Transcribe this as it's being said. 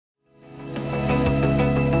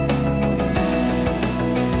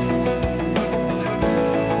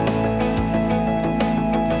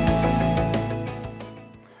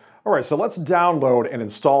right, so let's download and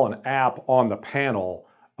install an app on the panel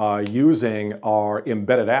using our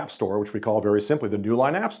embedded app store, which we call very simply the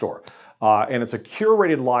Newline App Store. And it's a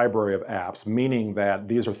curated library of apps, meaning that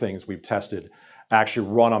these are things we've tested actually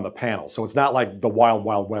run on the panel. So it's not like the wild,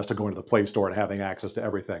 wild west of going to the Play Store and having access to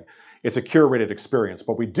everything. It's a curated experience,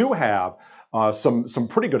 but we do have some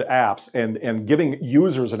pretty good apps and giving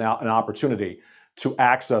users an opportunity to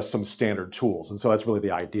access some standard tools. And so that's really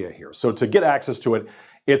the idea here. So to get access to it,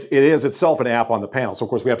 it is itself an app on the panel. So of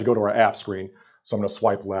course we have to go to our app screen. So I'm going to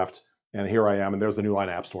swipe left, and here I am, and there's the Newline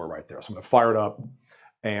App Store right there. So I'm going to fire it up,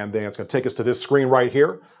 and then it's going to take us to this screen right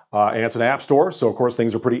here. And it's an app store, so of course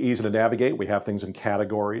things are pretty easy to navigate. We have things in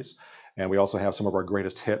categories, and we also have some of our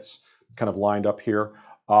greatest hits kind of lined up here.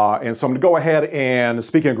 And so I'm going to go ahead and,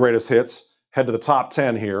 speaking of greatest hits, head to the top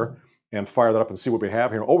 10 here and fire that up and see what we have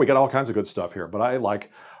here. Oh, we got all kinds of good stuff here, but I like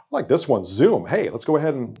this one, Zoom. Hey, let's go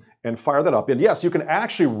ahead and fire that up. And yes, you can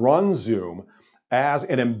actually run Zoom as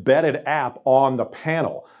an embedded app on the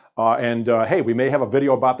panel. Hey, we may have a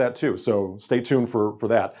video about that too, so stay tuned for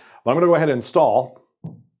that. But I'm going to go ahead and install,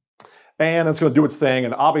 and it's going to do its thing.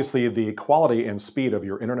 And obviously, the quality and speed of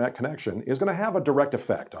your internet connection is going to have a direct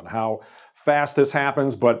effect on how fast this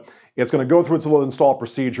happens, but it's going to go through its little install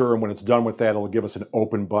procedure, and when it's done with that, it'll give us an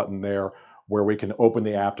open button there where we can open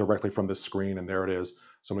the app directly from this screen, and there it is.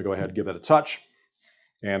 So I'm going to go ahead and give that a touch.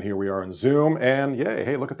 And here we are in Zoom, and yay,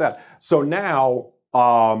 hey, look at that. So now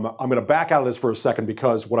I'm going to back out of this for a second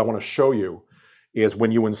because what I want to show you is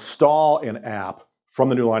when you install an app from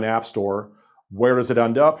the Newline App Store, where does it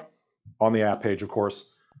end up? On the app page, of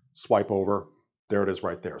course. Swipe over. There it is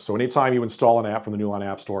right there. So anytime you install an app from the Newline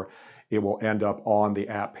App Store, it will end up on the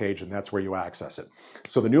app page, and that's where you access it.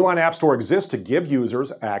 So the Newline App Store exists to give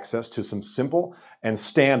users access to some simple and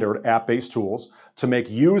standard app-based tools to make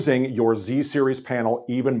using your Z-Series panel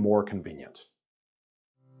even more convenient.